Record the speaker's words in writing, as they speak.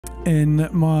In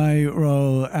my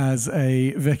role as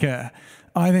a vicar,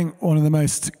 I think one of the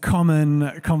most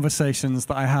common conversations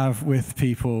that I have with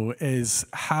people is,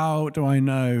 how do I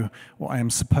know what I am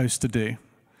supposed to do?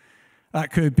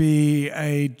 That could be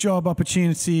a job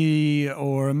opportunity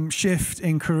or a shift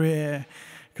in career.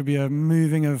 It could be a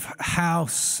moving of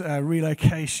house, a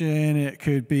relocation. It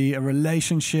could be a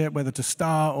relationship, whether to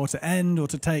start or to end or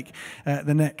to take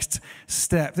the next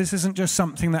step. This isn't just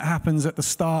something that happens at the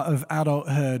start of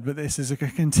adulthood, but this is a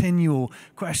continual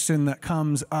question that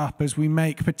comes up as we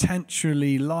make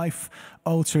potentially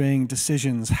life-altering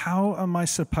decisions. How am I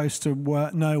supposed to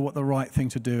know what the right thing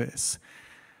to do is?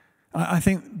 I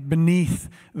think beneath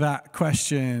that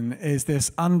question is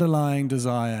this underlying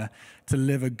desire to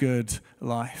live a good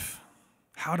life.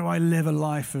 How do I live a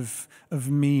life of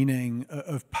meaning,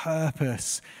 of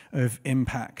purpose, of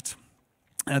impact?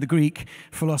 The Greek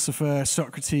philosopher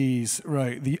Socrates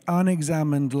wrote, "The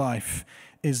unexamined life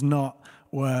is not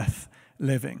worth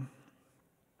living."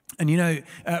 And you know,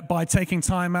 by taking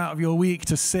time out of your week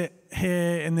to sit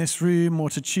here in this room or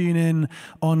to tune in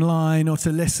online or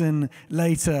to listen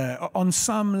later, on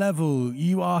some level,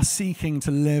 you are seeking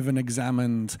to live an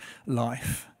examined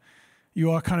life. You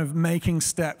are kind of making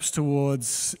steps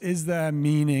towards, is there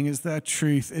meaning, is there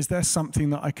truth, is there something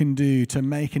that I can do to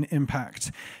make an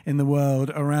impact in the world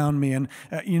around me? And,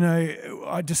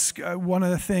 one of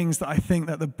the things that I think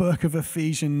that the book of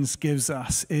Ephesians gives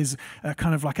us is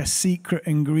kind of like a secret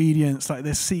ingredient, like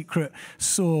this secret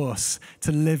sauce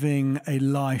to living a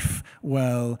life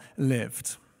well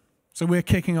lived. So we're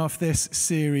kicking off this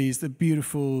series, The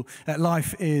Beautiful,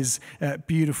 Life is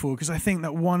Beautiful, because I think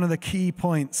that one of the key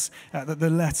points that the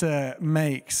letter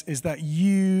makes is that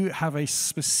you have a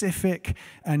specific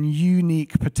and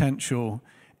unique potential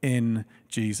in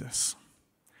Jesus.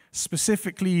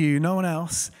 Specifically you, no one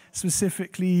else,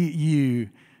 specifically you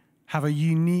have a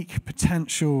unique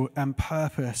potential and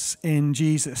purpose in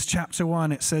Jesus. Chapter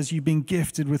 1, it says you've been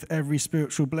gifted with every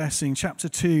spiritual blessing. Chapter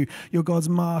 2, you're God's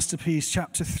masterpiece.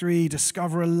 Chapter 3,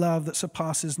 discover a love that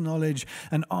surpasses knowledge.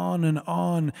 And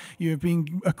on, you have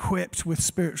been equipped with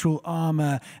spiritual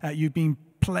armor. You've been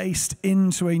placed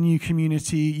into a new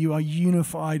community. You are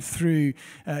unified through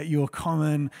your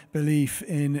common belief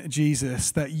in Jesus,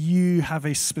 that you have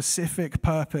a specific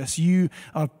purpose. You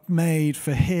are made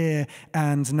for here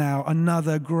and now.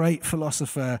 Another great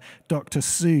philosopher, Dr.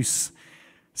 Seuss,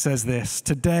 says this: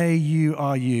 "Today you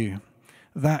are you.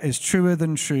 That is truer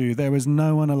than true. There is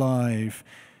no one alive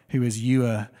who is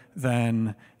youer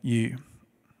than you."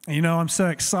 You know, I'm so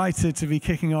excited to be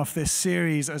kicking off this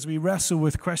series as we wrestle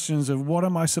with questions of what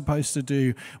am I supposed to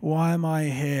do? Why am I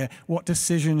here? What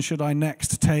decision should I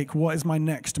next take? What is my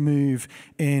next move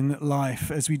in life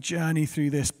as we journey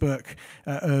through this book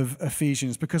of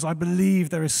Ephesians? Because I believe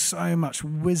there is so much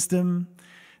wisdom,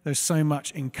 there's so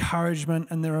much encouragement,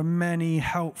 and there are many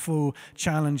helpful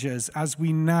challenges as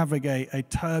we navigate a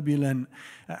turbulent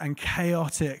and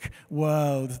chaotic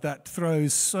world that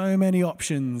throws so many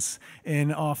options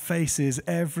in our faces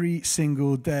every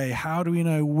single day. How do we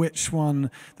know which one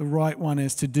the right one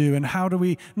is to do? And how do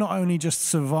we not only just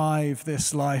survive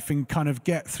this life and kind of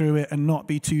get through it and not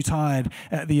be too tired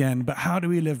at the end, but how do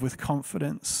we live with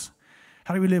confidence?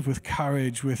 How do we live with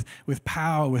courage, with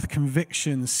power, with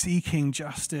conviction, seeking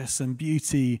justice and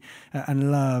beauty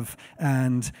and love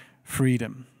and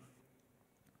freedom?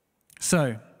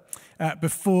 So,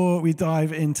 before we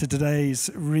dive into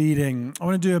today's reading, I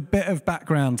want to do a bit of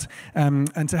background,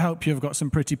 and to help you, I've got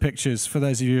some pretty pictures for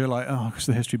those of you who are like, oh, it's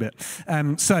the history bit.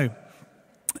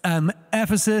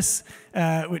 Ephesus,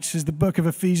 which is the book of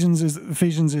Ephesians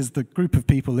is the group of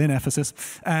people in Ephesus,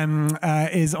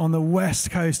 is on the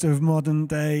west coast of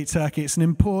modern-day Turkey. It's an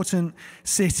important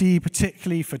city,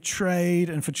 particularly for trade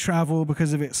and for travel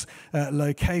because of its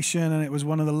location, and it was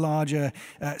one of the larger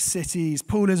cities.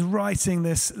 Paul is writing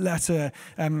this letter.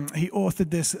 He authored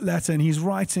this letter, and he's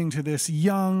writing to this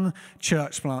young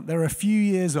church plant. They're a few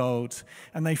years old,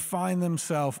 and they find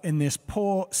themselves in this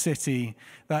port city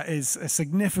that is a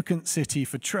significant city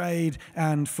for trade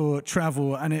and for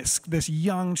travel. And it's this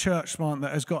young church plant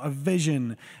that has got a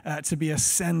vision to be a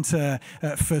center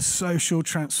for social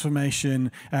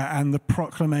transformation and the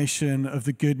proclamation of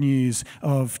the good news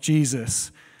of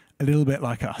Jesus, a little bit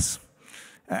like us.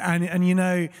 And you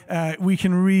know, we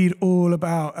can read all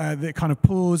about the kind of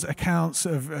Paul's accounts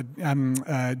of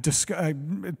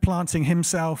planting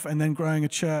himself and then growing a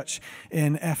church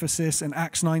in Ephesus in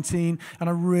Acts 19. And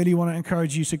I really want to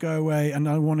encourage you to go away, and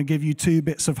I want to give you 2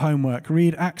 bits of homework.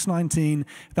 Read Acts 19.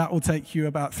 That will take you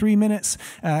about 3 minutes.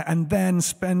 And then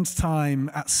spend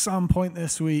time at some point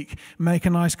this week, make a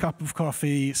nice cup of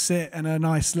coffee, sit in a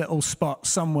nice little spot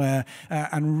somewhere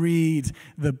and read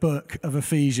the book of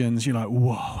Ephesians. You're like,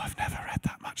 whoa, I've never read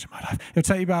that much in my life. It'll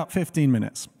take you about 15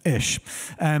 minutes-ish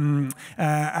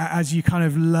as you kind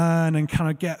of learn and kind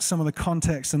of get some of the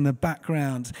context and the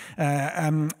background.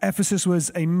 Ephesus was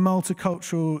a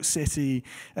multicultural city.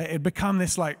 It had become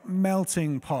this like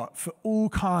melting pot for all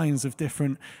kinds of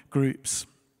different groups.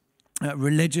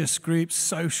 Religious groups,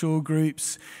 social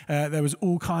groups. There was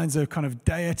all kinds of kind of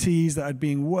deities that had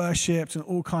been worshipped and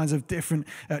all kinds of different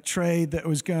trade that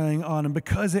was going on. And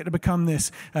because it had become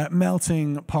this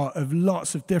melting pot of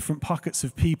lots of different pockets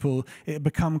of people, it had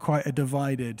become quite a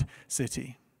divided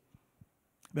city.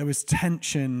 There was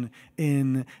tension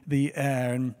in the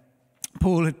air. And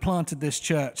Paul had planted this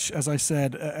church, as I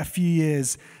said, a few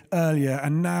years earlier,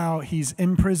 and now he's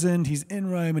imprisoned, he's in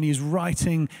Rome, and he's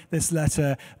writing this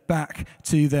letter back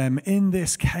to them in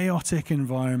this chaotic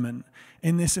environment,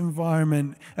 in this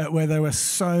environment where there were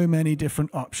so many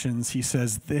different options. He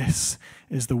says, this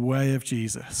is the way of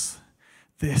Jesus.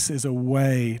 This is a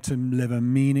way to live a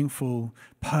meaningful,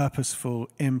 purposeful,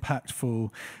 impactful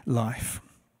life.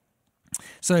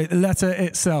 So the letter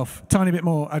itself, tiny bit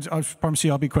more. I promise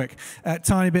you I'll be quick.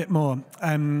 Tiny bit more.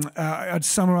 I'd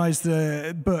summarize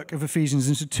the book of Ephesians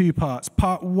into 2 parts.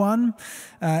 Part 1,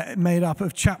 made up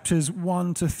of chapters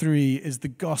 1 to 3, is the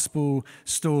gospel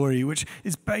story, which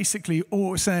is basically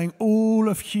saying all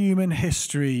of human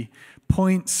history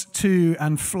points to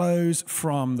and flows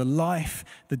from the life,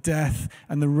 the death,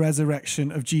 and the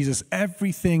resurrection of Jesus.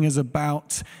 Everything is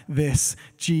about this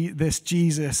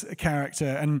Jesus character.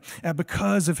 And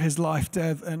because of his life,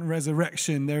 death, and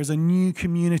resurrection, there is a new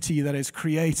community that is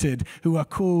created who are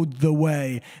called the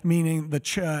Way, meaning the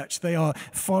church. They are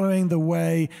following the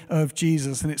way of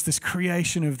Jesus. And it's this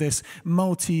creation of this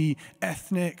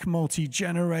multi-ethnic,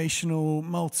 multi-generational,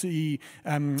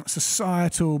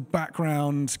 multi-societal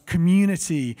background community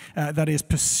that is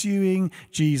pursuing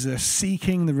Jesus,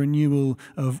 seeking the renewal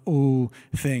of all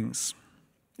things.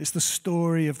 It's the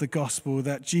story of the gospel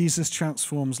that Jesus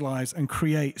transforms lives and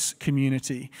creates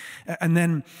community. And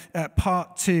then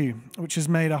part 2, which is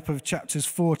made up of chapters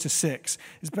 4 to 6,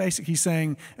 is basically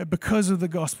saying because of the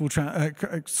gospel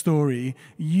story,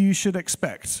 you should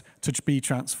expect to be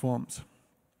transformed.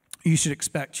 You should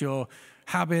expect your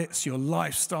habits, your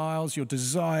lifestyles, your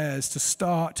desires to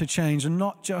start to change, and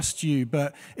not just you,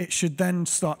 but it should then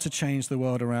start to change the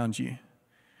world around you.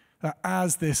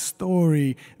 As this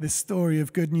story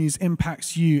of good news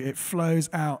impacts you, it flows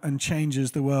out and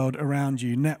changes the world around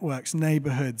you. Networks,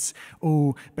 neighborhoods,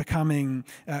 all becoming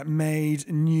made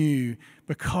new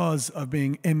because of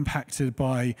being impacted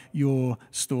by your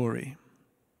story.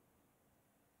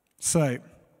 So,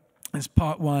 it's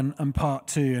part 1 and part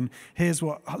 2, and here's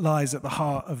what lies at the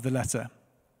heart of the letter.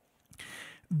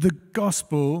 The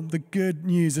gospel, the good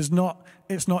news, it's not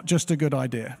just a good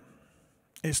idea.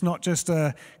 It's not just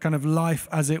a kind of life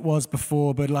as it was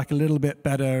before, but like a little bit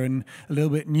better and a little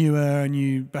bit newer, and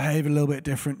you behave a little bit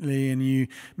differently, and you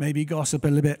maybe gossip a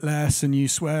little bit less, and you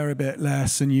swear a bit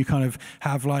less, and you kind of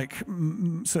have like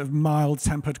sort of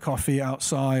mild-tempered coffee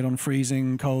outside on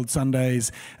freezing cold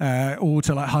Sundays, all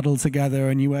to like huddle together,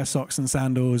 and you wear socks and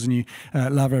sandals, and you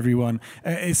love everyone.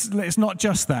 It's not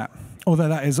just that, although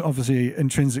that is obviously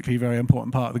intrinsically a very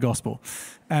important part of the gospel.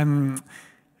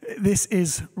 This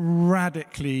is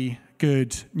radically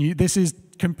good news. This is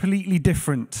completely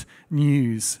different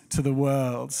news to the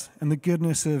world. And the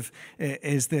goodness of it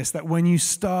is this, that when you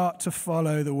start to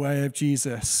follow the way of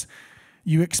Jesus,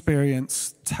 you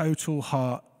experience total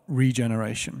heart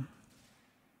regeneration.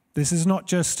 This is not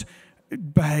just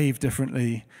behave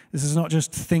differently. This is not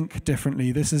just think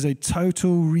differently. This is a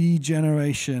total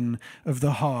regeneration of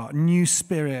the heart, new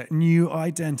spirit, new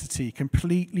identity,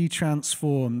 completely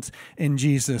transformed in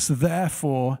Jesus.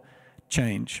 Therefore,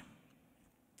 change.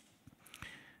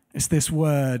 It's this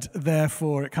word,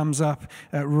 therefore. It comes up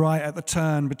right at the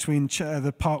turn between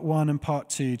the part 1 and part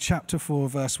 2. Chapter 4,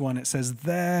 verse 1, it says,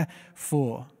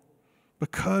 therefore,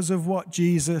 because of what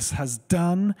Jesus has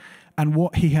done and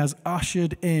what he has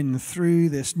ushered in through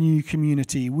this new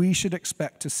community, we should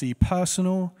expect to see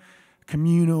personal,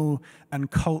 communal, and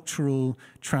cultural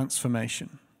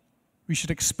transformation. We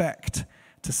should expect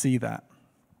to see that.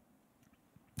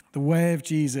 The way of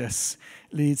Jesus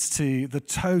leads to the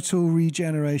total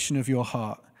regeneration of your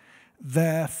heart,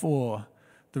 therefore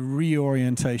the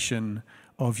reorientation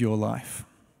of your life.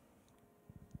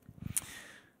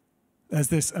 There's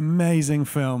this amazing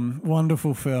film,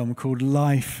 wonderful film called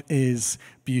Life is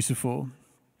Beautiful.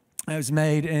 It was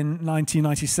made in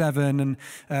 1997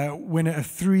 and winner of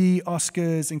 3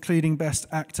 Oscars, including Best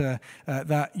Actor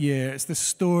that year. It's the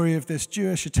story of this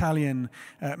Jewish-Italian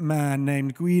man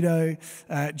named Guido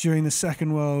during the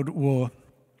Second World War.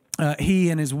 He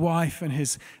and his wife and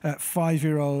his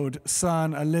 5-year-old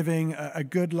son are living a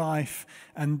good life,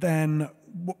 and then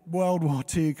World War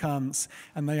II comes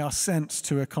and they are sent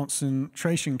to a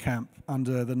concentration camp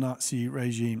under the Nazi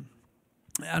regime.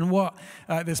 And what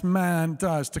this man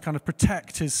does to kind of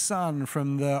protect his son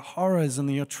from the horrors and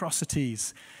the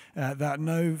atrocities that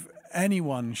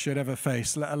anyone should ever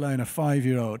face, let alone a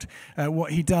 5-year-old.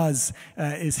 What he does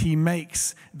is he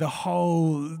makes the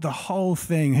whole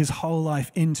thing, his whole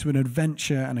life, into an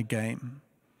adventure and a game.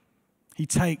 He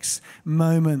takes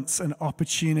moments and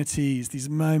opportunities, these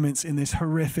moments in this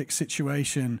horrific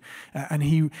situation, and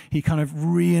he kind of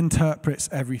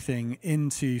reinterprets everything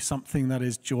into something that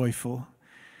is joyful,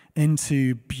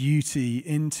 into beauty,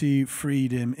 into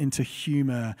freedom, into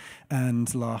humor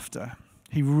and laughter.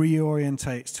 He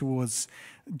reorientates towards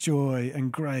joy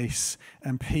and grace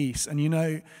and peace. And you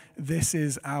know, this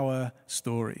is our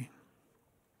story.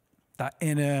 That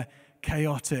in a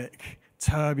chaotic,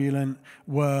 turbulent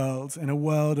world, in a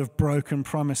world of broken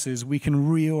promises, we can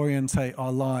reorientate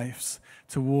our lives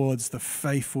towards the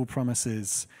faithful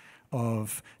promises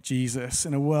of Jesus.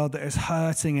 In a world that is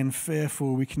hurting and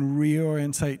fearful, we can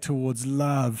reorientate towards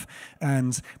love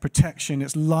and protection.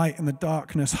 It's light in the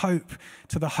darkness, hope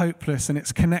to the hopeless, and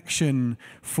it's connection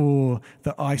for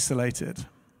the isolated.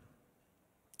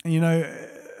 And you know,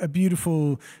 a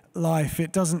beautiful life,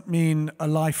 it doesn't mean a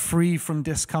life free from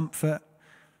discomfort,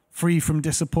 free from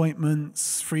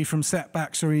disappointments, free from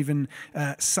setbacks or even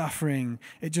suffering.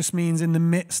 It just means in the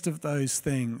midst of those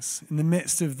things, in the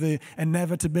midst of the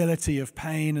inevitability of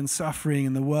pain and suffering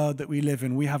in the world that we live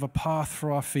in, we have a path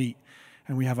for our feet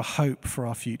and we have a hope for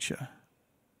our future.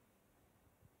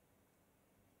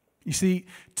 You see,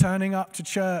 turning up to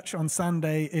church on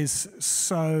Sunday is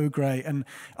so great, and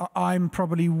I'm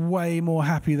probably way more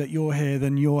happy that you're here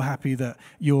than you're happy that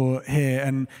you're here,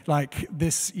 and like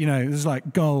this, you know, this is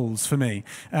like goals for me,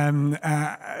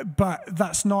 but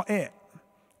that's not it.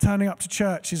 Turning up to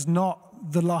church is not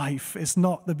the life. It's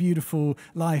not the beautiful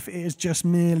life. It is just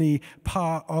merely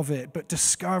part of it. But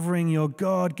discovering your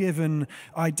God-given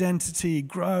identity,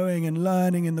 growing and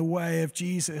learning in the way of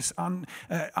Jesus,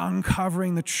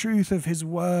 uncovering the truth of his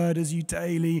word as you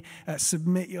daily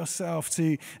submit yourself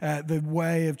to the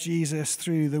way of Jesus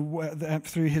through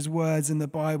his words in the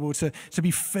Bible, to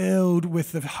be filled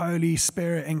with the Holy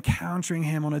Spirit, encountering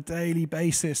him on a daily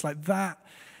basis, like that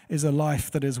is a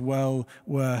life that is well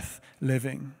worth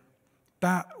living.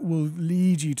 That will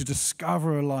lead you to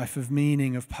discover a life of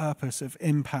meaning, of purpose, of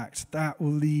impact. That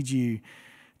will lead you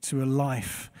to a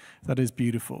life that is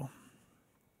beautiful.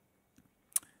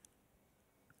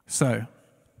 So,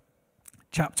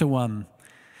 chapter 1,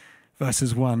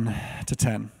 verses 1 to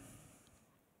 10.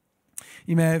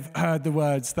 You may have heard the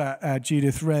words that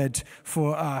Judith read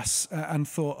for us and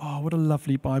thought, oh, what a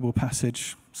lovely Bible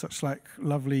passage. Such like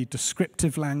lovely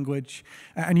descriptive language.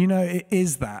 And you know, it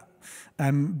is that.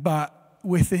 But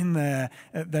within there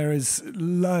is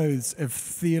loads of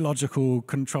theological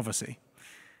controversy.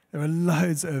 There are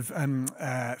loads of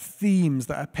themes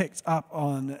that are picked up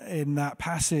on in that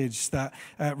passage that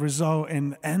result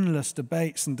in endless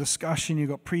debates and discussion. You've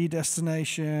got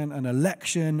predestination and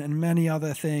election and many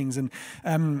other things.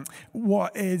 And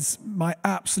what is my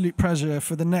absolute pleasure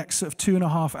for the next sort of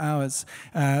 2.5 hours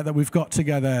that we've got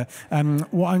together,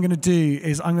 what I'm going to do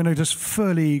is I'm going to just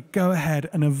fully go ahead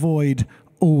and avoid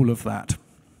all of that.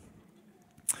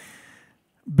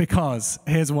 Because,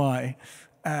 here's why.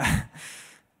 I'm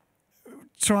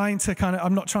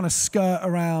not trying to skirt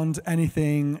around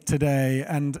anything today,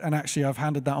 and actually I've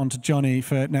handed that on to Johnny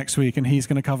for next week, and he's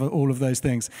going to cover all of those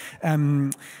things.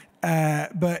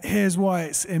 But here's why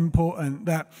it's important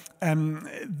that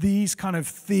these kind of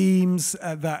themes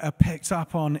that are picked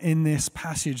up on in this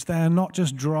passage, they're not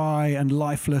just dry and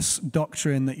lifeless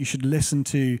doctrine that you should listen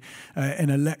to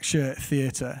in a lecture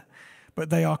theatre, but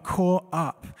they are caught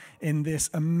up in this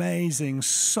amazing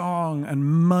song and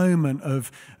moment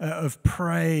of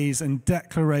praise and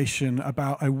declaration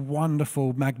about a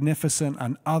wonderful, magnificent,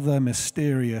 and other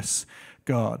mysterious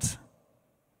God.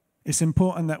 It's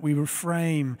important that we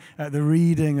reframe the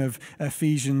reading of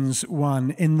Ephesians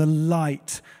 1 in the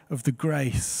light of the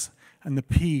grace and the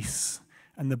peace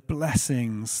and the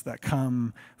blessings that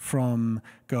come from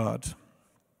God.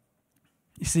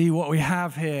 You see, what we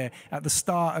have here at the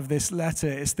start of this letter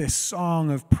is this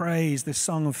song of praise, this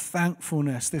song of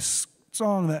thankfulness, this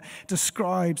song that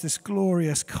describes this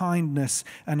glorious kindness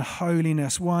and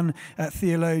holiness. One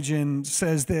theologian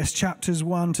says this: chapters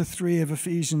 1 to 3 of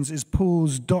Ephesians is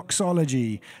Paul's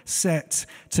doxology set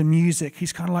to music.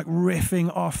 He's kind of like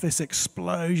riffing off this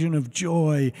explosion of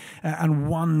joy and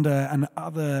wonder and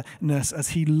otherness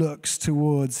as he looks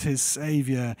towards his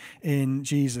Savior in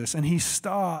Jesus. And he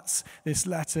starts this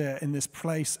letter in this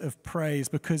place of praise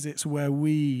because it's where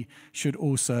we should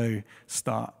also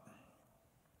start.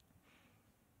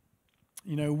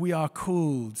 You know, we are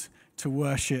called to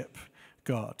worship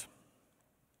God.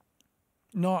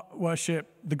 Not worship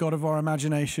the God of our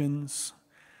imaginations,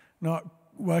 not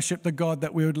worship the God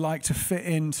that we would like to fit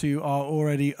into our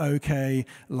already okay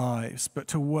lives, but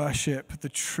to worship the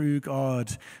true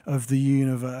God of the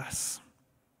universe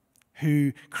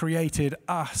who created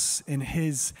us in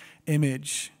his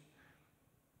image.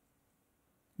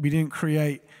 We didn't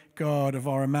create God of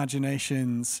our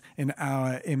imaginations in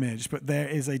our image, but there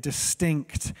is a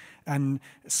distinct and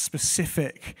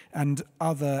specific and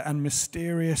other and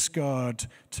mysterious God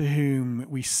to whom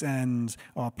we send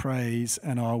our praise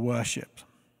and our worship.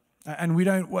 And we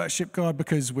don't worship God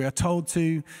because we are told to.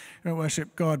 We don't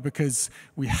worship God because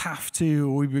we have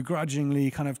to, or we begrudgingly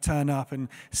kind of turn up and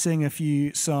sing a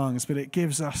few songs. But it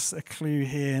gives us a clue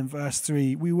here in verse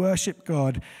 3. We worship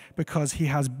God because he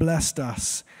has blessed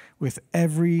us with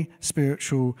every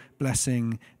spiritual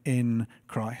blessing in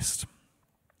Christ.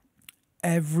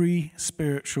 Every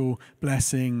spiritual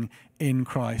blessing in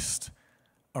Christ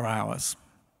are ours.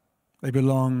 They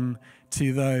belong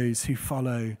to those who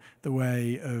follow the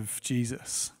way of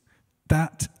Jesus.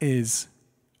 That is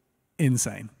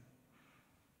insane.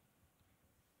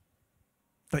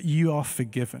 That you are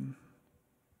forgiven,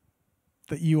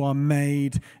 that you are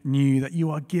made new, that you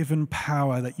are given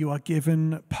power, that you are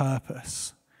given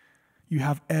purpose. You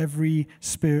have every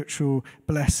spiritual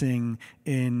blessing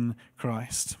in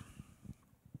Christ.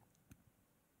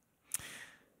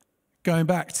 Going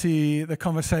back to the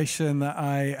conversation that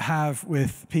I have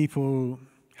with people,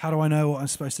 how do I know what I'm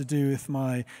supposed to do with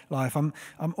my life? I'm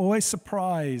always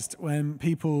surprised when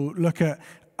people look at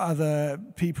other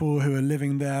people who are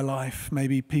living their life,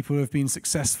 maybe people who have been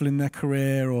successful in their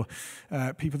career or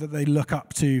people that they look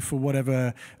up to for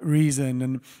whatever reason.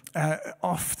 And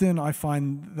often I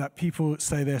find that people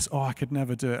say this: oh, I could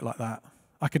never do it like that.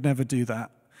 I could never do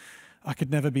that. I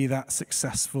could never be that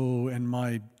successful in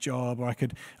my job, or I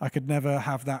could never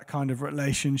have that kind of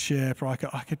relationship, or I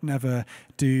could never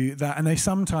do that. And they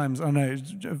sometimes, I know,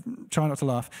 try not to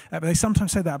laugh, but they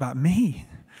sometimes say that about me.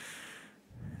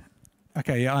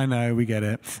 Okay, yeah, I know, we get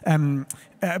it.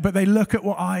 But they look at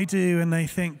what I do and they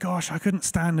think, gosh, I couldn't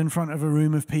stand in front of a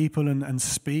room of people and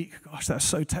speak. Gosh, that's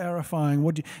so terrifying.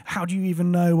 How do you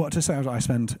even know what to say? I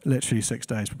spent literally 6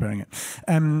 days preparing it.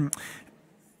 That's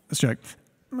a joke.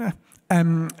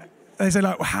 They say,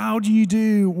 like, how do you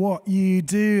do what you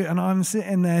do? And I'm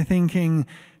sitting there thinking,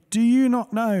 do you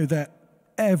not know that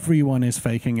everyone is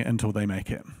faking it until they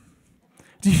make it?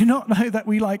 Do you not know that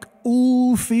we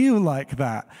all feel like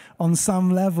that on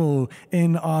some level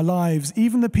in our lives?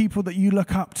 Even the people that you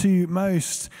look up to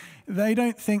most, they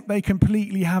don't think they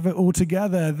completely have it all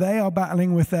together. They are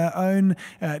battling with their own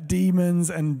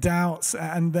demons and doubts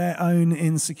and their own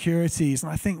insecurities.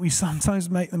 And I think we sometimes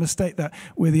make the mistake that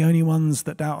we're the only ones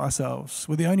that doubt ourselves.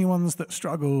 We're the only ones that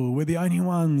struggle. We're the only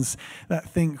ones that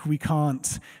think we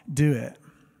can't do it.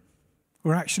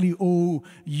 We're actually all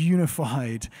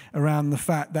unified around the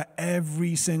fact that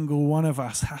every single one of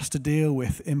us has to deal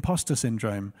with imposter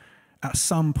syndrome at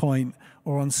some point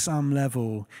or on some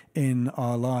level in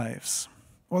our lives.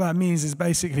 What that means is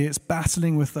basically it's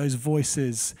battling with those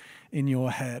voices in your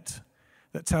head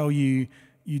that tell you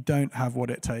you don't have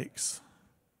what it takes.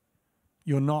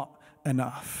 You're not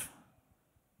enough.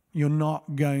 You're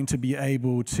not going to be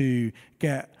able to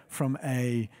get from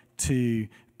A to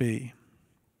B.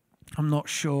 I'm not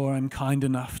sure I'm kind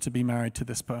enough to be married to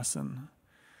this person.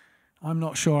 I'm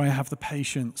not sure I have the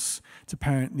patience to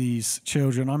parent these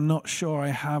children. I'm not sure I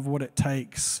have what it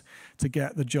takes to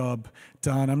get the job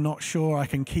done. I'm not sure I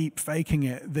can keep faking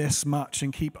it this much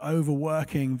and keep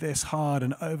overworking this hard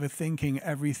and overthinking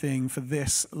everything for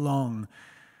this long.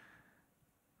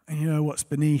 And you know what's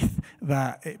beneath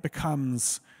that? It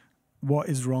becomes, what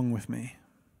is wrong with me?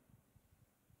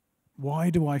 Why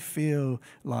do I feel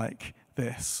like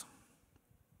this?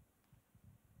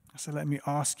 So let me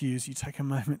ask you, as you take a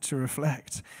moment to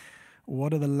reflect,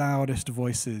 what are the loudest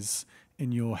voices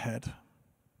in your head?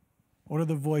 What are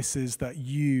the voices that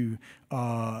you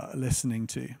are listening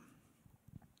to?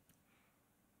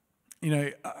 You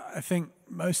know, I think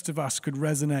most of us could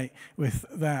resonate with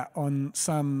that on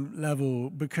some level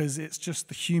because it's just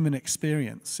the human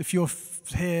experience. If you're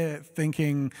here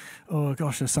thinking, oh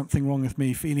gosh, there's something wrong with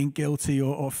me, feeling guilty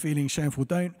or feeling shameful,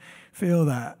 don't feel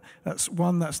that. That's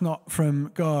one, that's not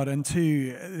from God, and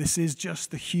two, this is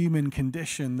just the human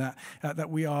condition that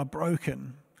we are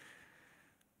broken.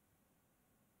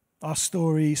 Our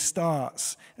story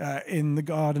starts in the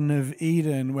Garden of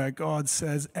Eden, where God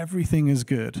says everything is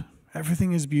good.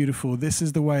 Everything is beautiful. This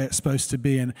is the way it's supposed to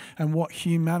be. And what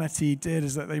humanity did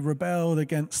is that they rebelled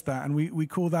against that, and we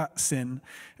call that sin.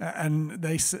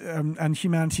 And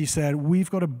humanity said, we've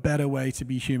got a better way to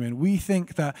be human. We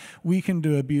think that we can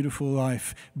do a beautiful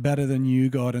life better than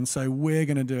you, God, and so we're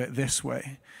going to do it this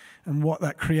way. And what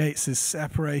that creates is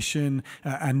separation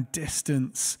and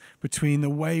distance between the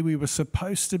way we were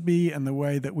supposed to be and the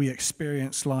way that we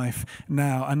experience life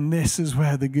now. And this is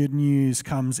where the good news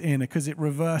comes in, because it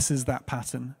reverses that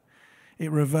pattern.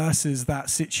 It reverses that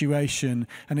situation.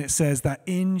 And it says that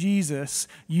in Jesus,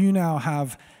 you now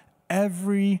have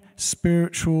every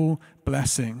spiritual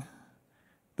blessing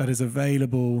that is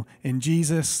available in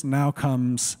Jesus now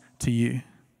comes to you.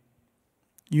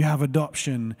 You have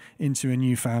adoption into a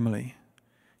new family.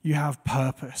 You have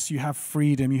purpose. You have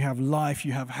freedom. You have life.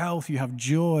 You have health. You have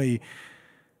joy.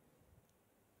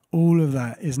 All of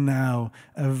that is now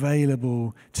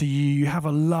available to you. You have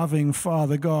a loving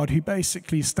Father God who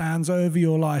basically stands over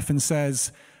your life and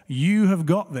says, you have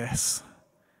got this.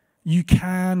 You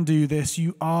can do this.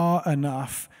 You are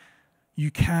enough.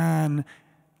 You can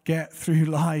get through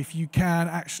life. You can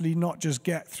actually not just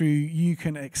get through, you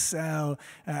can excel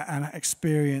and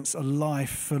experience a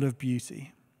life full of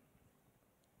beauty.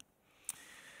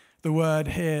 The word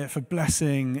here for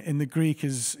blessing in the Greek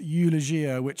is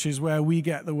eulogia, which is where we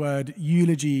get the word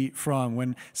eulogy from.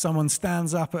 When someone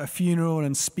stands up at a funeral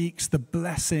and speaks the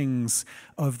blessings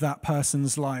of that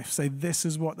person's life, say this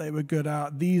is what they were good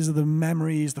at, these are the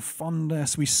memories, the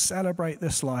fondness, we celebrate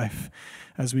this life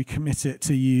as we commit it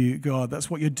to you, God.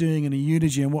 That's what you're doing in a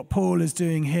eulogy. And what Paul is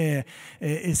doing here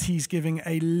is he's giving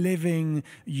a living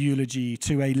eulogy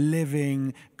to a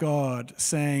living God,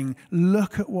 saying,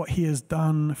 look at what he has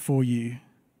done for you.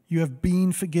 You have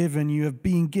been forgiven. You have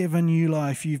been given new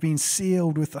life. You've been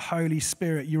sealed with the Holy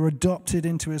Spirit. You're adopted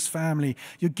into his family.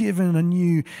 You're given a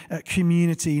new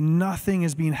community. Nothing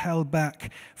has been held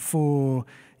back for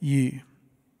you.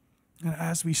 And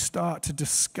as we start to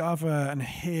discover and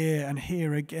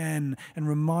hear again and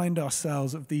remind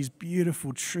ourselves of these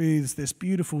beautiful truths, this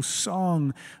beautiful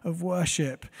song of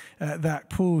worship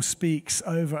that Paul speaks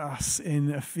over us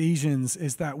in Ephesians,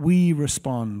 is that we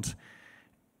respond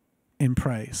in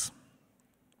praise.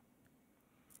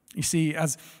 You see,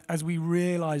 as we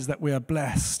realize that we are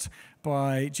blessed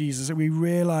by Jesus, we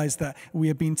realize that we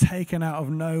have been taken out of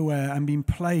nowhere and been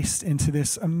placed into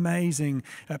this amazing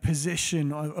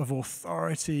position of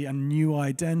authority and new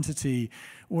identity.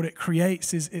 What it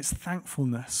creates is it's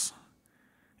thankfulness.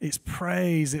 It's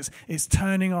praise. It's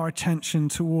turning our attention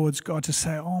towards God to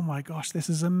say, oh my gosh, this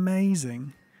is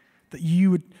amazing that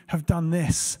you would have done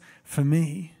this for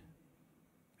me.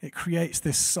 It creates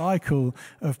this cycle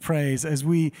of praise. As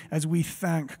we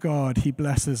thank God, he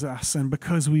blesses us. And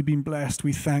because we've been blessed,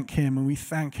 we thank him, and we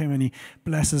thank him, and he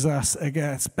blesses us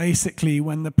again. It's basically,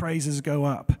 when the praises go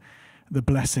up, the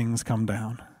blessings come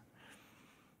down.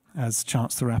 As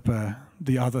Chance the Rapper,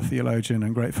 the other theologian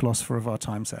and great philosopher of our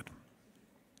time, said.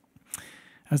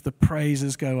 As the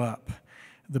praises go up,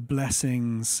 the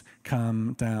blessings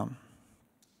come down.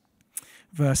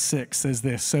 Verse 6 says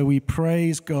this, so we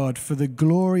praise God for the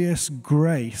glorious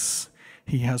grace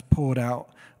he has poured out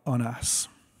on us.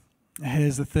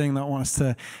 Here's the thing that I want us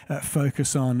to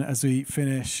focus on as we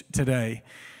finish today,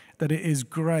 that it is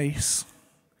grace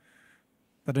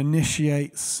that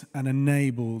initiates and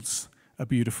enables a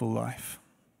beautiful life.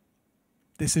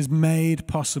 This is made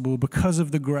possible because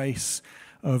of the grace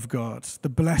of God. The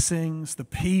blessings, the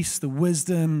peace, the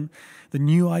wisdom, the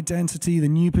new identity, the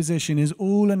new position is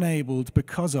all enabled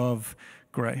because of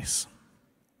grace.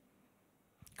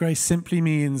 Grace simply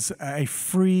means a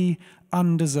free,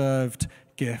 undeserved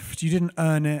gift. You didn't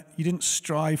earn it. You didn't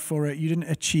strive for it. You didn't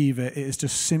achieve it. It is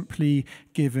just simply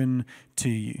given to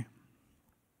you.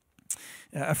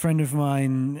 A friend of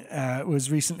mine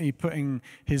was recently putting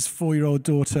his 4-year-old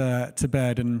daughter to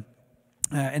bed, and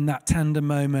in that tender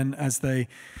moment as they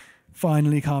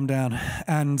finally calm down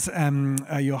and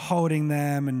you're holding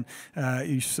them and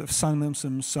you sort of sung them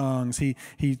some songs, he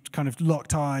kind of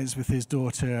locked eyes with his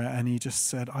daughter and he just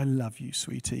said, I love you,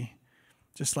 sweetie.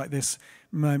 Just like this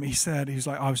moment, he was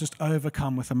like, I was just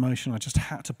overcome with emotion. I just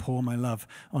had to pour my love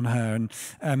on her.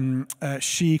 And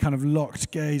she kind of locked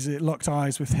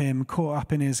eyes with him, caught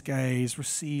up in his gaze,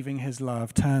 receiving his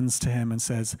love, turns to him and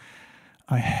says,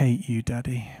 I hate you,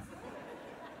 Daddy.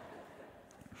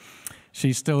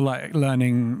 She's still like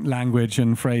learning language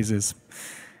and phrases.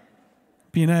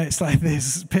 But it's like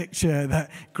this picture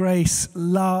that grace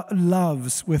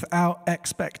loves without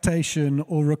expectation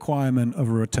or requirement of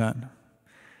a return.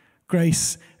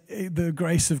 Grace, the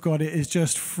grace of God, it is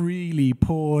just freely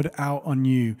poured out on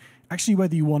you, actually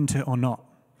whether you want it or not.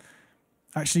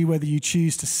 Actually, whether you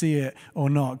choose to see it or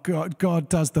not. God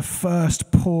does the first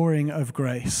pouring of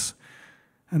grace.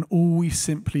 And all we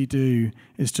simply do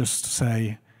is just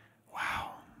say,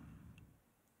 wow,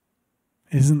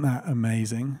 isn't that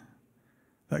amazing?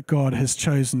 That God has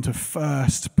chosen to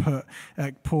first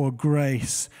pour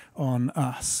grace on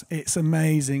us. It's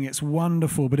amazing, it's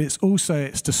wonderful, but it's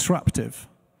disruptive.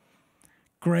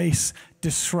 Grace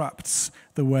disrupts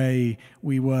the way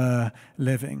we were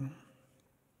living.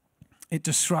 It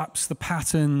disrupts the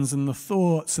patterns and the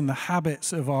thoughts and the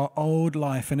habits of our old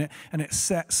life, and it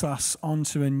sets us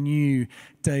onto a new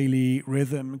daily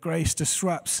rhythm. Grace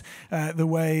disrupts the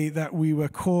way that we were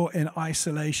caught in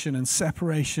isolation and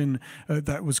separation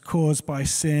that was caused by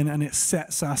sin, and it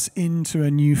sets us into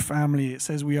a new family. It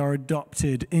says we are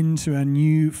adopted into a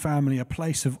new family, a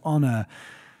place of honor,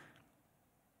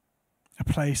 a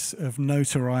place of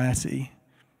notoriety.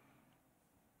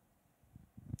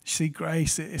 See,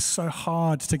 grace, it is so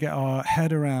hard to get our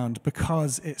head around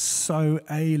because it's so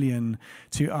alien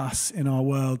to us in our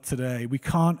world today. We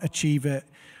can't achieve it.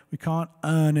 We can't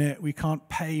earn it. We can't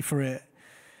pay for it.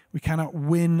 We cannot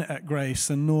win at grace,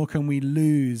 and nor can we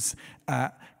lose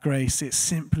at grace. It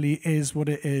simply is what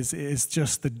it is. It is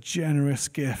just the generous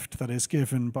gift that is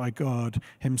given by God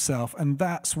himself. And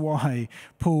that's why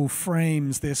Paul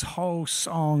frames this whole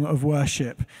song of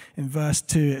worship. In verse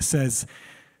 2, it says,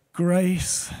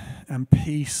 grace and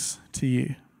peace to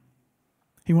you.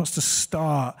 He wants to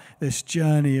start this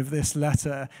journey of this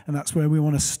letter, and that's where we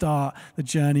want to start the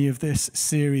journey of this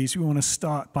series. We want to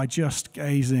start by just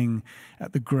gazing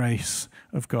at the grace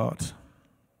of God.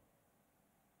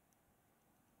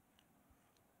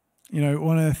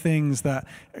 One of the things that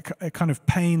it kind of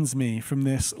pains me from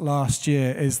this last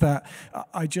year is that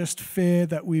I just fear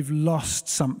that we've lost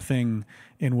something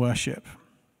in worship.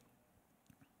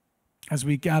 As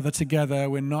we gather together,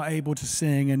 we're not able to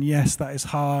sing, and yes, that is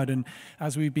hard. And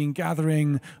as we've been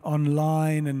gathering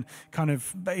online and kind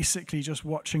of basically just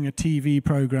watching a TV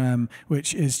program,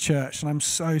 which is church, and I'm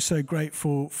so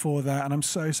grateful for that, and I'm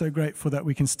so grateful that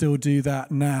we can still do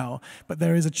that now. But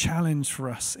there is a challenge for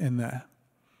us in there,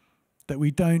 that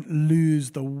we don't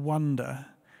lose the wonder,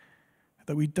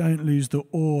 that we don't lose the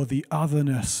awe, the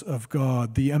otherness of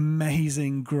God, the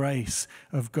amazing grace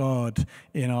of God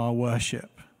in our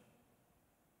worship.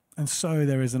 And so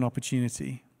there is an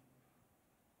opportunity,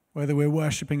 whether we're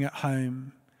worshiping at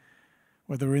home,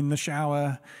 whether we're in the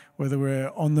shower, whether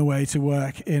we're on the way to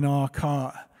work in our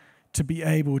car, to be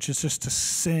able just to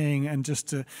sing and just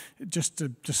to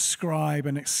describe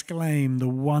and exclaim the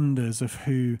wonders of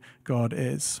who God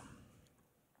is.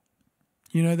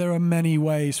 There are many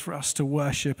ways for us to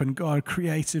worship, and God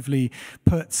creatively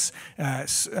puts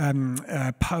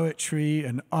poetry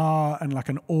and art and like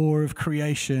an awe of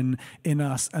creation in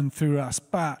us and through us.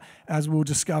 But as we'll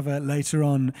discover later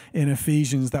on in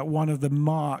Ephesians, that one of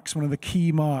the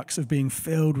key marks of being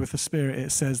filled with the Spirit,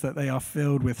 it says that they are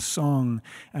filled with song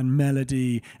and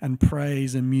melody and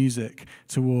praise and music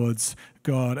towards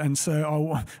God. And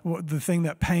so the thing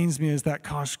that pains me is that,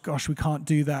 gosh, we can't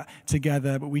do that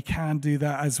together, but we can do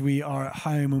that as we are at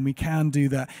home, and we can do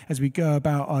that as we go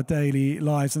about our daily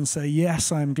lives and say,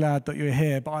 yes, I'm glad that you're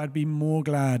here, but I'd be more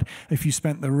glad if you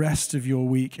spent the rest of your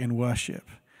week in worship.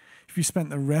 If you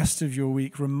spent the rest of your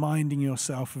week reminding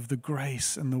yourself of the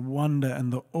grace and the wonder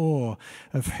and the awe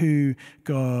of who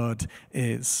God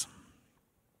is.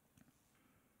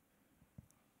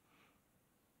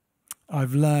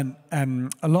 I've learned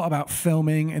a lot about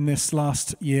filming in this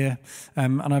last year,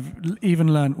 and I've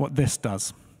even learned what this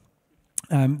does.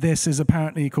 This is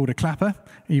apparently called a clapper,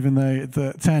 even though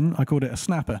the 10, I called it a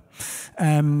snapper.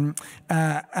 And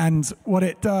what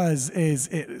it does is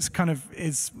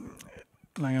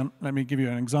hang on, let me give you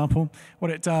an example.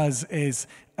 What it does is,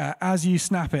 as you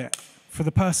snap it, for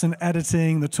the person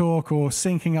editing the talk or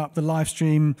syncing up the live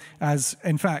stream,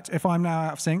 if I'm now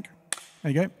out of sync,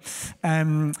 there you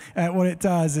go. What it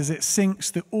does is it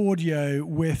syncs the audio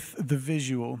with the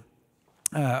visual.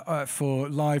 for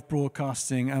live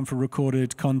broadcasting and for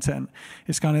recorded content.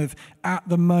 It's kind of at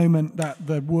the moment that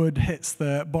the wood hits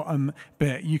the bottom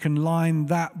bit, you can line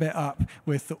that bit up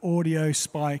with the audio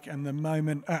spike and the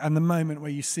moment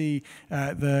where you see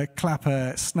the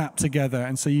clapper snap together,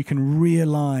 and so you can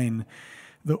realign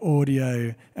the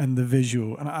audio and the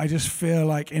visual. And I just feel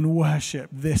like in worship,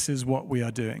 this is what we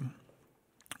are doing.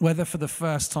 Whether for the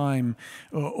first time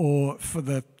or for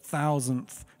the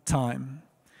 1,000th time,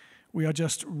 we are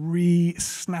just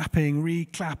re-snapping,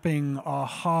 re-clapping our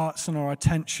hearts and our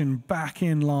attention back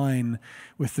in line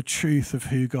with the truth of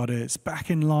who God is,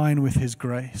 back in line with his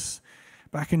grace,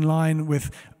 back in line with,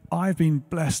 I've been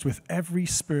blessed with every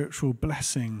spiritual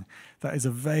blessing that is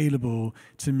available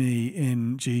to me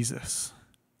in Jesus.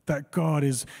 That God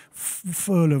is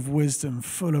full of wisdom,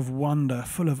 full of wonder,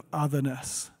 full of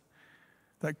otherness.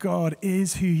 That God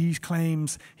is who he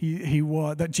claims he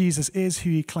was, that Jesus is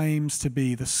who he claims to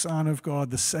be, the Son of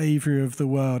God, the Savior of the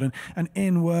world. And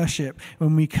in worship,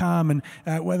 when we come,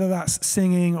 and whether that's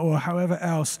singing or however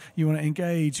else you want to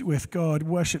engage with God,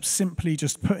 worship simply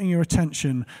just putting your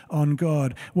attention on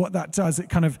God. What that does, it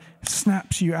kind of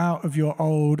snaps you out of your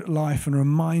old life and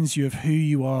reminds you of who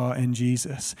you are in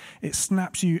Jesus. It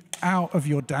snaps you out of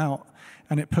your doubt,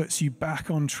 and it puts you back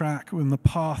on track on the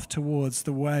path towards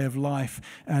the way of life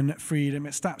and freedom.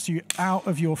 It snaps you out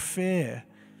of your fear.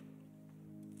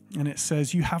 And it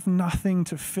says, you have nothing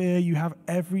to fear. You have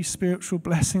every spiritual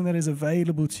blessing that is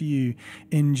available to you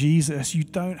in Jesus. You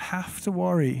don't have to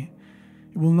worry.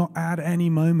 It will not add any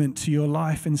moment to your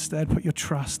life. Instead, put your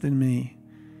trust in me.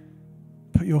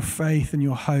 Put your faith and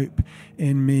your hope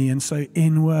in me. And so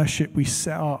in worship, we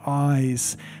set our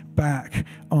eyes back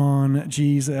on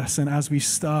Jesus. And as we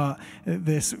start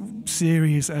this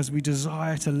series, as we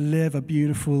desire to live a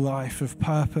beautiful life of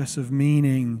purpose, of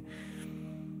meaning,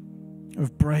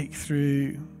 of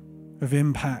breakthrough, of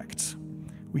impact,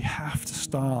 we have to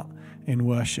start in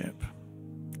worship,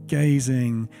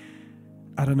 gazing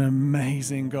at an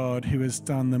amazing God who has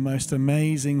done the most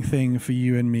amazing thing for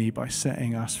you and me by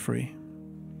setting us free.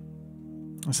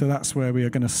 And so that's where we are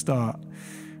going to start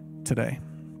today.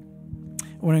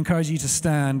 I want to encourage you to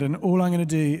stand, and all I'm going to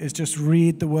do is just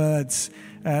read the words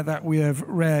that we have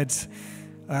read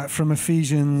from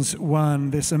Ephesians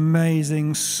 1, this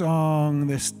amazing song,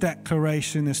 this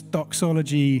declaration, this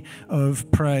doxology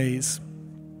of praise.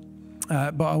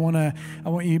 But I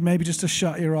want you maybe just to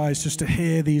shut your eyes, just to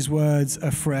hear these words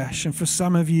afresh. And for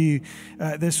some of you,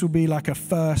 this will be like a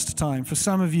first time. For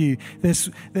some of you, this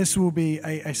will be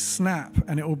a snap,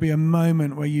 and it will be a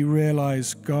moment where you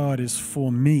realize God is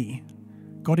for me.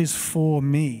 God is for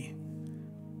me.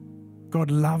 God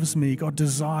loves me. God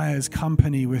desires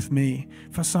company with me.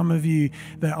 For some of you,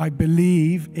 that I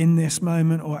believe in this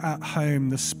moment or at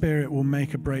home, the Spirit will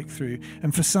make a breakthrough.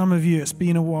 And for some of you, it's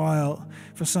been a while.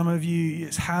 For some of you,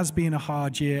 it has been a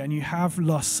hard year, and you have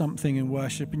lost something in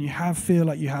worship, and you feel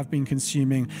like you have been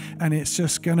consuming. And it's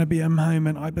just going to be a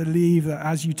moment, I believe, that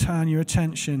as you turn your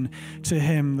attention to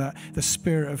him, that the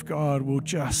Spirit of God will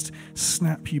just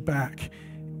snap you back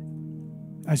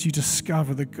as you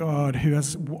discover the God who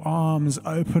has arms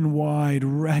open wide,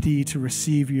 ready to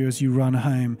receive you as you run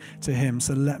home to him.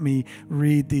 So let me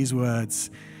read these words,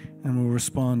 and we'll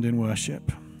respond in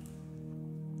worship.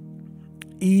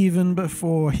 Even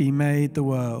before he made the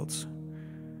world,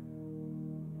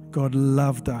 God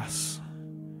loved us,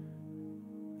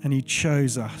 and he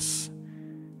chose us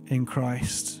in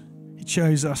Christ. He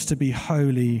chose us to be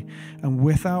holy and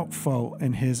without fault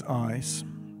in his eyes.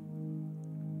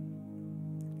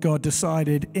 God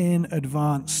decided in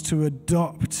advance to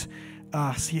adopt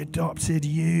us. He adopted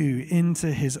you into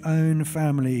his own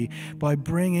family by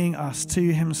bringing us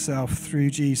to himself through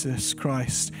Jesus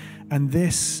Christ. And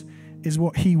this is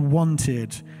what he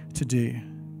wanted to do,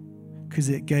 because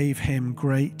it gave him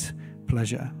great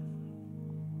pleasure.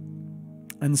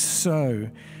 And so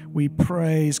we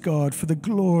praise God for the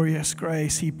glorious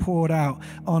grace he poured out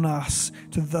on us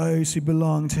to those who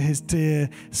belong to his dear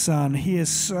Son. He is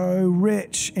so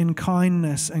rich in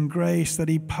kindness and grace that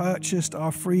he purchased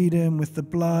our freedom with the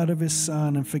blood of his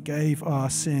Son and forgave our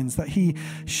sins, that he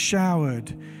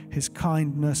showered his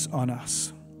kindness on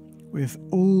us with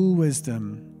all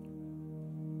wisdom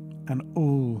and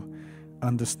all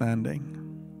understanding.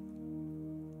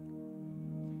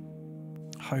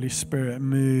 Holy Spirit,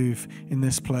 move in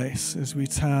this place as we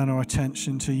turn our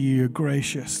attention to you, a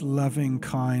gracious, loving,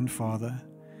 kind Father.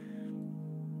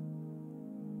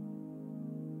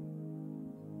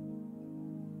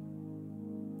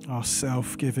 Our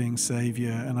self-giving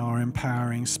Savior and our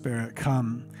empowering Spirit,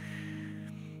 come,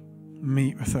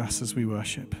 meet with us as we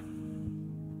worship.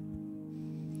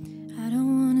 I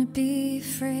don't want to be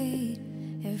afraid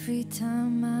every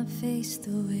time I face the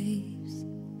waves.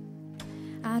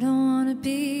 I don't want to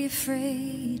be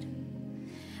afraid.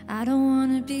 I don't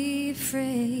want to be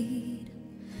afraid.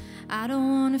 I don't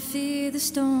want to fear the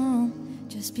storm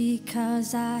just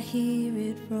because I hear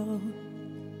it roar.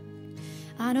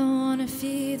 I don't want to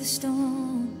fear the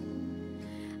storm.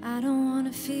 I don't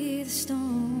want to fear the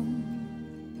storm.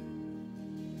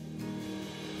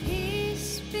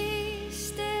 Peace, be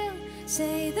still.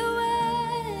 Say the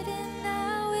word and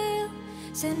I will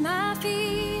set my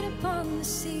feet upon the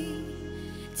sea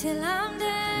till I'm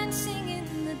dancing in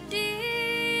the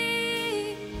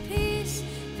deep. Peace,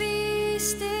 be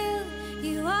still.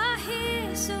 You are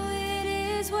here, so it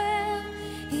is well.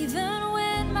 Even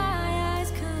when my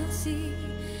eyes can't see,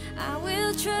 I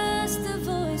will trust the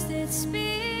voice that speaks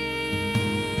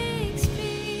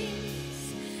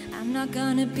peace. I'm not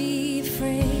gonna be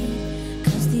afraid,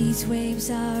 'cause these waves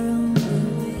are only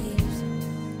waves.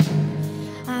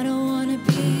 I don't wanna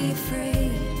be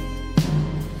afraid.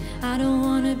 I don't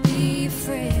wanna be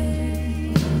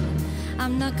afraid.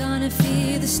 I'm not gonna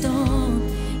fear the storm.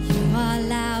 You are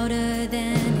louder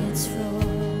than its roar.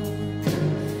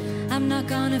 I'm not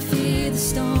gonna fear the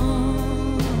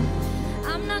storm.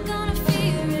 I'm not gonna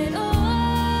fear it all.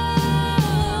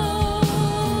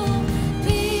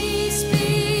 Peace, be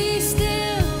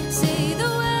still. Say the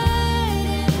word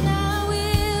and I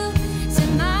will set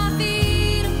my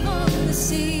feet upon the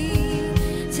sea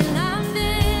till I'm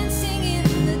dancing in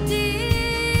the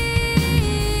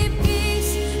deep.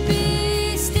 Peace, be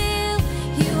still.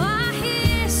 You are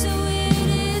here, so it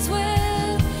is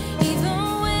well. Even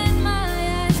when my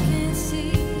eyes can't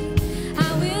see, I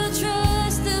will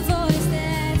trust the voice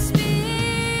that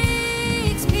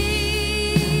speaks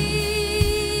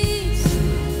peace.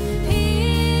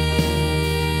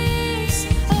 Peace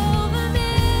over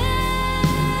me.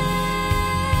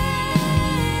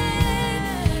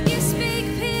 You speak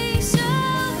peace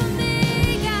over me,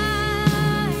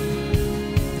 God.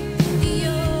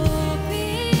 Your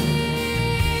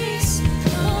peace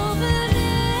over me.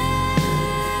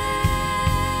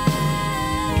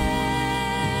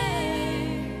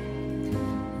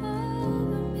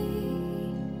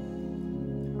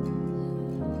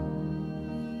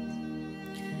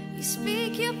 You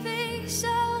speak your peace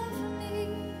over me,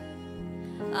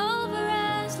 over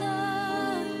us,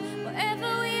 Lord. Wherever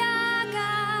we are,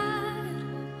 God,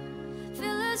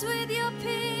 fill us with your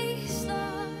peace,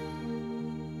 Lord.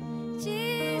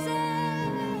 Jesus,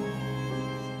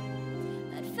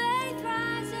 let faith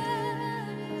rise up.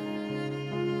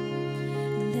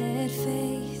 Let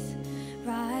faith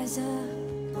rise up.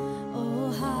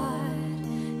 Oh, heart,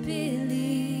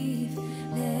 believe.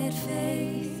 Let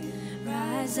faith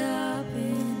rise up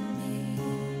in me.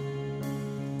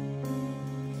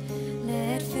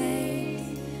 Let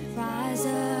faith rise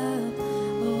up.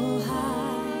 Oh,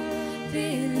 heart,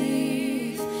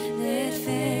 believe. Let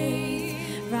faith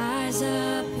rise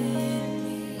up in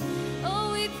me.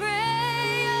 Oh, we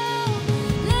pray. Oh,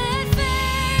 let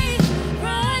faith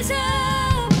rise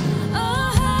up. Oh,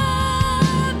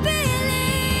 heart,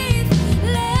 believe.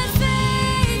 Let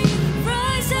faith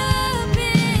rise up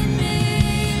in me,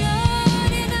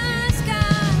 Lord, in us,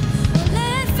 God. Oh,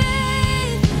 let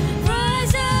faith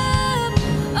rise up.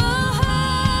 Oh,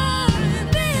 heart,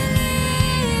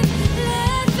 believe.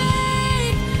 Let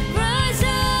faith rise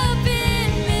up in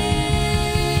me.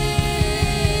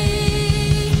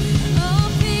 Oh,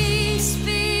 peace,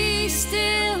 be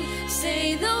still.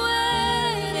 Say the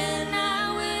word and I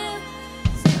will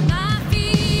set my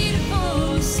feet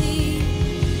upon the sea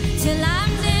till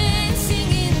I'm dancing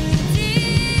in the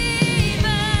deep. Oh,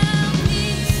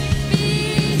 peace, be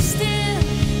still.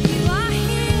 You are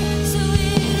here, so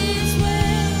it is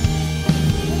well.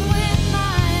 When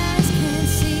my eyes can't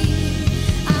see,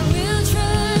 I will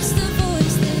trust the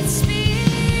voice that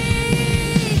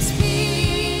speaks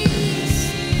peace.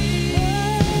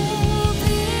 Oh,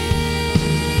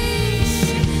 peace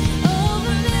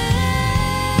over me.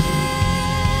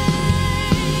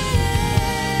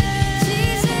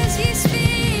 Jesus, you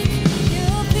speak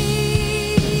your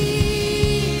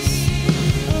peace.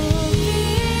 Oh,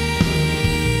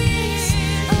 peace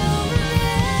over me.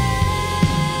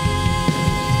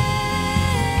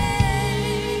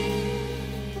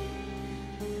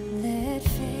 Let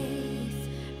faith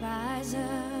rise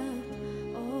up.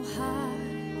 Oh,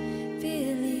 heart,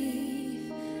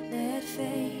 believe. Let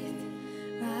faith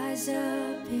rise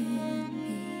up in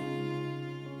me.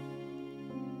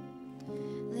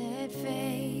 Let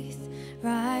faith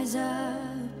rise up.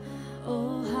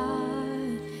 Oh,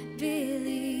 heart,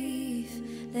 believe.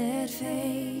 Let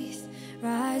faith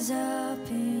rise up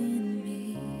in